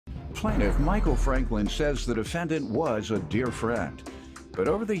Plaintiff Michael Franklin says the defendant was a dear friend, but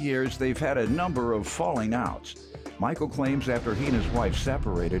over the years they've had a number of falling outs. Michael claims after he and his wife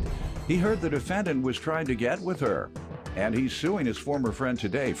separated, he heard the defendant was trying to get with her, and he's suing his former friend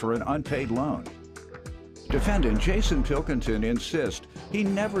today for an unpaid loan. Defendant Jason Pilkington insists he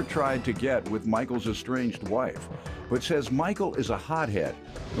never tried to get with Michael's estranged wife, but says Michael is a hothead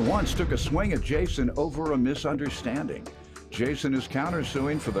who once took a swing at Jason over a misunderstanding. Jason is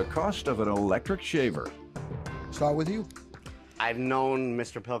countersuing for the cost of an electric shaver. Start with you. I've known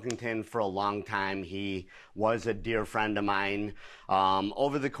Mr. Pilkington for a long time. He was a dear friend of mine.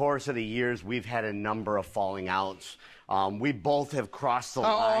 Over the course of the years, we've had a number of falling outs. We both have crossed the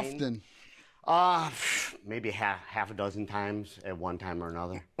line. How often? Maybe half a dozen times at one time or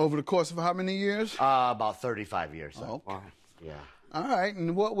another. Over the course of how many years? About 35 years. So. Okay. Yeah. All right,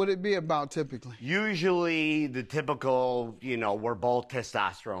 and what would it be about typically? Usually the typical, you know, we're both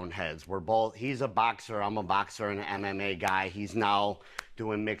testosterone heads. He's a boxer, I'm a boxer and an MMA guy. He's now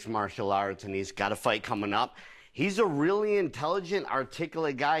doing mixed martial arts and he's got a fight coming up. He's a really intelligent,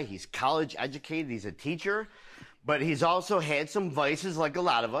 articulate guy. He's college educated, he's a teacher, but he's also had some vices like a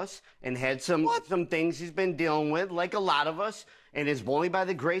lot of us and had some things he's been dealing with like a lot of us. And it's only by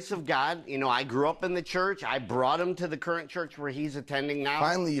the grace of God. You know, I grew up in the church. I brought him to the current church where he's attending now.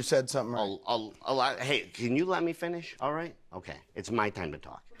 Finally, you said something right. A lot. Hey, can you let me finish? All right? Okay. It's my time to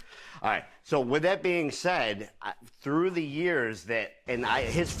talk. All right. So with that being said, through the years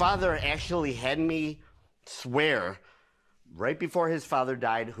his father actually had me swear right before his father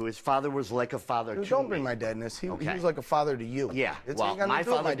died, who his father was like a father to me. Don't bring my dad in this. He was like a father to you. Yeah. Well, my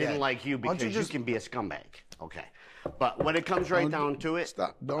father didn't like you because you can be a scumbag. Okay. But when it comes down to it...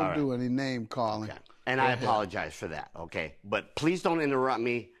 Stop. Don't do any name calling. Okay. And I apologize for that, okay? But please don't interrupt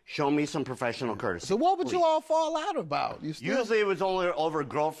me. Show me some professional courtesy. So what would you all fall out about? Usually it was only over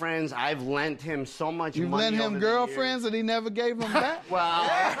girlfriends. I've lent him so much money. You lent him girlfriends and he never gave them back?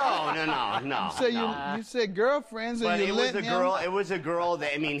 Well, no. You said girlfriends and but you lent him? It was a girl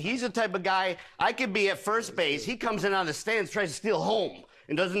that, I mean, he's the type of guy, I could be at first base. He comes in on the stands, tries to steal home.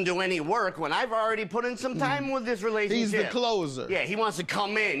 And doesn't do any work when I've already put in some time with this relationship. He's the closer. Yeah, he wants to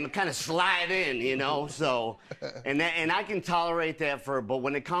come in, kind of slide in, you know. So, and I can tolerate that but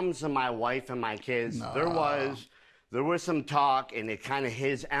when it comes to my wife and my kids, there was some talk, and it kind of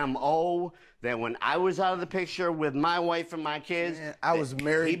his MO that when I was out of the picture with my wife and my kids, I was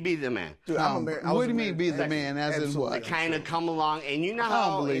married. He'd be the man. Dude, what do you mean be the man? As in what? To kind of come along, and you know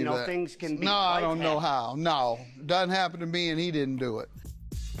how things can be. No, I don't know how. No, doesn't happen to me, and he didn't do it.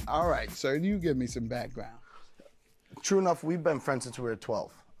 All right, sir, you give me some background. True enough, we've been friends since we were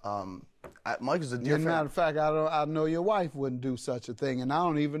 12. Mike is a dear friend. Matter of fact, I know your wife wouldn't do such a thing, and I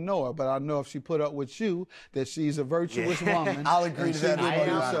don't even know her, but I know if she put up with you, that she's a virtuous woman. I'll agree to that.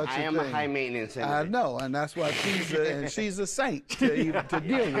 I am a high maintenance. I know, and that's why she's a saint to deal with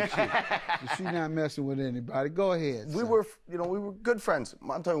you. She's not messing with anybody. Go ahead. We were good friends.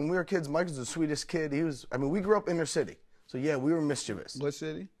 I'm telling you, when we were kids, Mike was the sweetest kid. We grew up inner city. So yeah, we were mischievous. What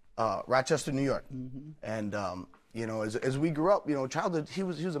city? Rochester, New York. And as we grew up, childhood, he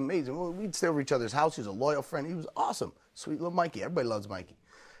was amazing. We'd stay over each other's house. He was a loyal friend. He was awesome. Sweet little Mikey. Everybody loves Mikey.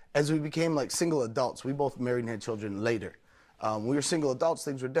 As we became like single adults, we both married and had children later. When we were single adults,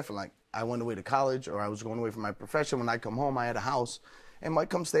 things were different. Like I went away to college, or I was going away from my profession. When I come home, I had a house, and Mike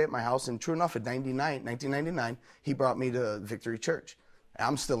come stay at my house. And true enough, in 1999, he brought me to Victory Church.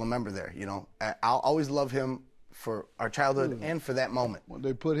 I'm still a member there. I'll always love him for our childhood and for that moment. When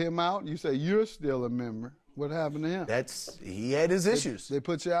they put him out, you say you're still a member. What happened to him? He had his issues. They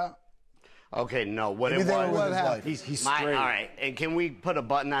put you out? Okay, no. What happened? He's straight. All right, and can we put a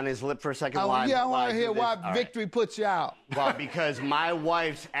button on his lip for a second? I want to hear why Victory put you out. Well, because my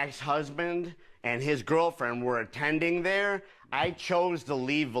wife's ex-husband and his girlfriend were attending there. I chose to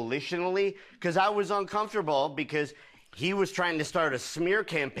leave volitionally because I was uncomfortable because he was trying to start a smear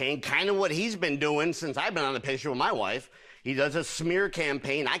campaign, kind of what he's been doing since I've been on the picture with my wife. He does a smear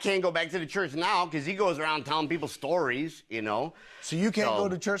campaign. I can't go back to the church now because he goes around telling people stories, So you can't go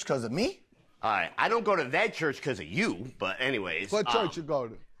to church because of me? All right. I don't go to that church because of you, but anyways. What church you go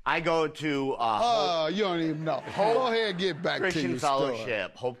to? I go to you don't even know. Go ahead and get back to your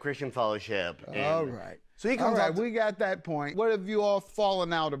Fellowship. Hope Christian Fellowship. All right. So he comes out. We got that point. What have you all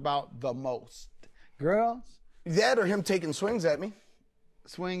fallen out about the most? Girls? That or him taking swings at me.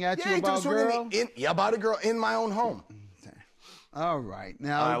 Swing at you about a girl? About a girl in my own home. All right.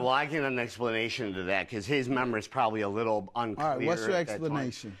 Now, All right, well, I can have an explanation to that because his memory is probably a little unclear. all right, what's your at that point.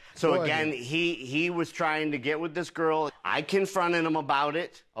 explanation? So Go again, ahead. he was trying to get with this girl. I confronted him about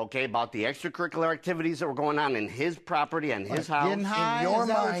it, okay, about the extracurricular activities that were going on in his property and his house. Getting high? In your Is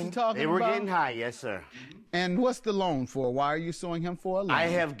that what you're mind, talking They were about? getting high, yes, sir. And what's the loan for? Why are you suing him for a loan? I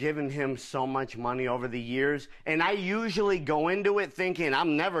have given him so much money over the years, and I usually go into it thinking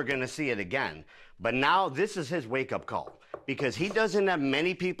I'm never going to see it again. But now this is his wake-up call because he doesn't have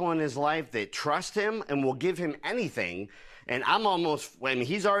many people in his life that trust him and will give him anything. And I'm almost, I mean,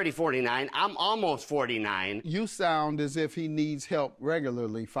 he's already 49. I'm almost 49. You sound as if he needs help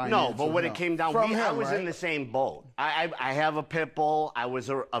regularly, financial No, but when help. it came down, From I him, was right? in the same boat. I have a pit bull. I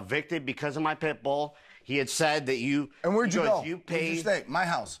was evicted because of my pit bull. He had said that you. And where'd you he goes, go? You Where'd paid. you stay? My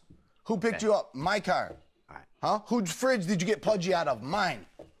house. Who picked you up? My car. All right. Huh? Whose fridge did you get pudgy out of? Mine.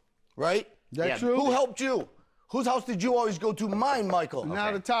 Right? That Yeah. true? Who helped you? Whose house did you always go to? Mine, Michael.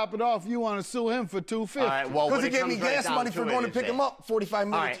 Now to top it off, you want to sue him for $250. All right, well, Because when he it gave me comes right gas down money for to going it, to pick is him that- up 45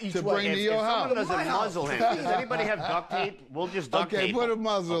 minutes All right, each to way. bring to If your someone house. doesn't My house. muzzle him, does anybody have duct tape? We'll just duct Okay, tape put a him.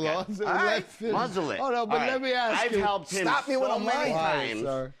 muzzle Okay. on. All right, Let's finish. muzzle it. Hold on, but All let right. me ask I've you. helped him Stop me when so I'm many lying. times.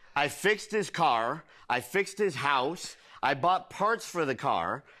 Sir. I fixed his car. I fixed his house. I bought parts for the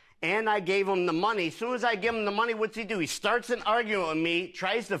car. And I gave him the money. As soon as I give him the money, what's he do? He starts an argument with me,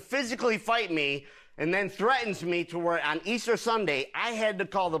 tries to physically fight me, and then threatens me to where on Easter Sunday, I had to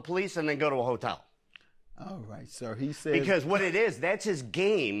call the police and then go to a hotel. All right, sir. He said. Because what it is, that's his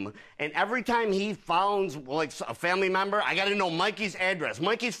game. And every time he phones like a family member, I got to know Mikey's address,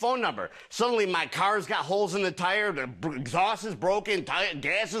 Mikey's phone number. Suddenly my car's got holes in the tire, the exhaust is broken,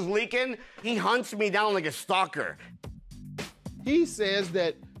 gas is leaking. He hunts me down like a stalker. He says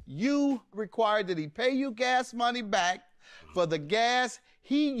that you required that he pay you gas money back for the gas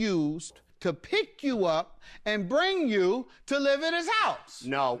he used to pick you up and bring you to live in his house.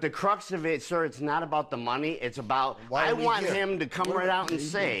 No, the crux of it, sir, it's not about the money. It's about, Why I are we want here? him to come right out and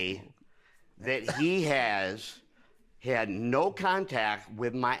say that he has had no contact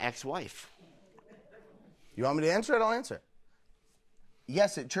with my ex-wife. You want me to answer it? I'll answer it.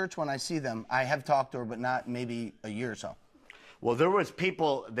 Yes, at church when I see them, I have talked to her, but not maybe a year or so. Well, there was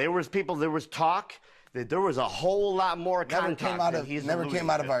talk that there was a whole lot more Never contact came out than of he's never alluding came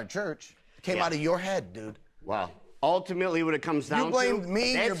out of to. our church. Came Yeah. out of your head, dude. Well, ultimately what it comes down to... You blamed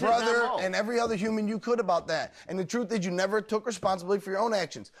me, that's your his brother, MO. and every other human you could about that. And the truth is you never took responsibility for your own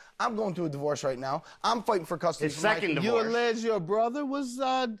actions. I'm going through a divorce right now. I'm fighting for custody. His for my- second You divorce. allege your brother was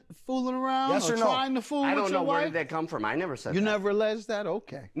fooling around Yes or or no? trying to fool I with don't your know where wife? did that come from. I never said You that. never alleged that?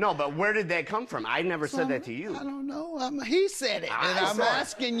 Okay. No, but where did that come from? I never said that to you. I don't know. He said it, and I I'm said it.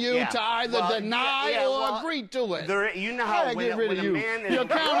 asking you Yeah. to either Well, deny yeah, or well, agree to it. You know I how gotta when, get rid when of a you.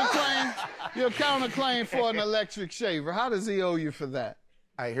 man... Your counterclaim for an electric shaver. How does he owe you for that?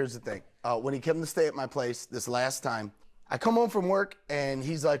 All right, here's the thing. When he came to stay at my place this last time, I come home from work and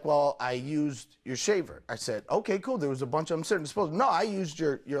he's like, well, I used your shaver. I said, okay, cool. There was a bunch of them sitting disposable. No, I used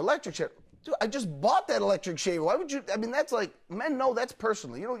your electric shaver. Dude, I just bought that electric shaver. Why would you? I mean, that's like, men know that's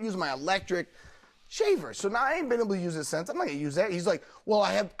personal. You don't use my electric shaver. So now I ain't been able to use it since. I'm not gonna use that. He's like, well,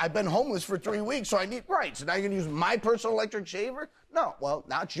 I've been homeless for 3 weeks, so I need, right. So now you're gonna use my personal electric shaver? No, well,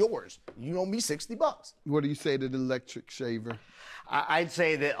 now it's yours. You owe me $60. What do you say to the electric shaver? I'd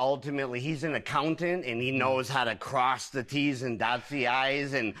say that ultimately he's an accountant and he knows how to cross the T's and dot the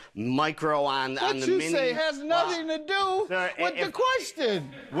I's and micro on the What you mini. say has nothing to do Sir, with the question.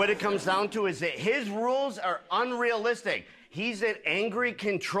 What it comes down to is that his rules are unrealistic. He's an angry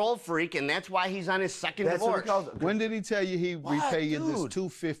control freak, and that's why he's on his second That's what divorce. he calls it. When did he tell you he repay you this dude?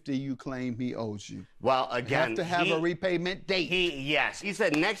 $250 you claim he owes you? Well, again, Have to have a repayment date. Yes. He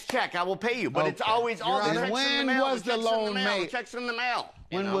said, next check, I will pay you. But it's Okay. always all the Your checks Honor, in the when mail. was the checks in loan mail, made? Checks in the mail.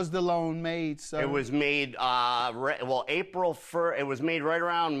 you When know? was the loan made, sir? It was made, April 1st. It was made right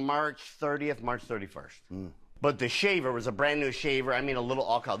around March 30th, March 31st. But the shaver was a brand new shaver. I mean, a little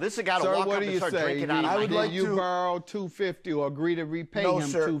alcohol. This is a guy to Sir, walk what up do and you start say? drinking out of I my would Did hand. like you to- borrow $250 or agree to repay No, him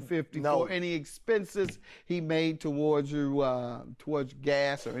sir. $250 No. for any expenses he made towards you, towards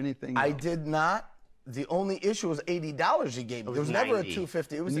gas or anything I else? did not. The only issue was $80 he gave me. There was never a 90.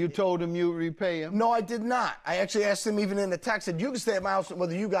 $250. It was And you told him you'd repay him? No, I did not. I actually asked him even in the text, said, you can stay at my house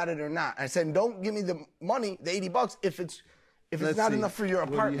whether you got it or not. I said, don't give me the money, the $80, if it's Let's not see. enough for your What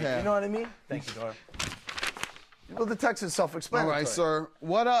do you apartment. have? You know what I mean? Thank you, Dora. Well, the text is All self-explanatory. right, sir.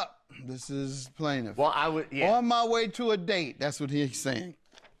 What up? This is plaintiff. Well, I would, yeah. On my way to a date. That's what he's saying.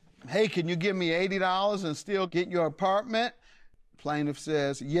 Hey, can you give me $80 and still get your apartment? Plaintiff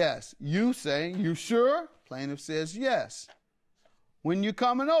says, yes. You say, you sure? Plaintiff says, yes. when you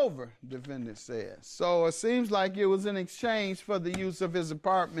coming over, defendant says. So it seems like it was in exchange for the use of his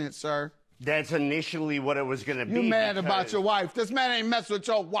apartment, sir. That's initially what it was going to be. You mad about your wife. This man ain't mess with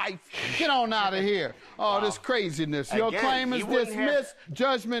your wife. Get on out of here. Oh, this craziness. Your claim is dismissed.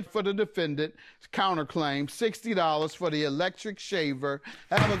 Judgment for the defendant. Counterclaim, $60 for the electric shaver.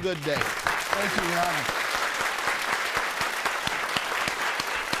 Have a good day. Thank you, Your Honor.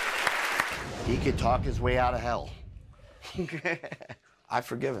 He could talk his way out of hell. I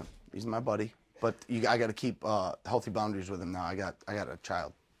forgive him. He's my buddy. But I got to keep healthy boundaries with him now. I got a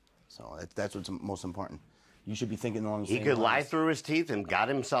child. So that's what's most important. You should be thinking along the same lines. He could lie through his teeth and God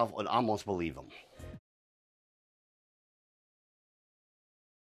himself would almost believe him.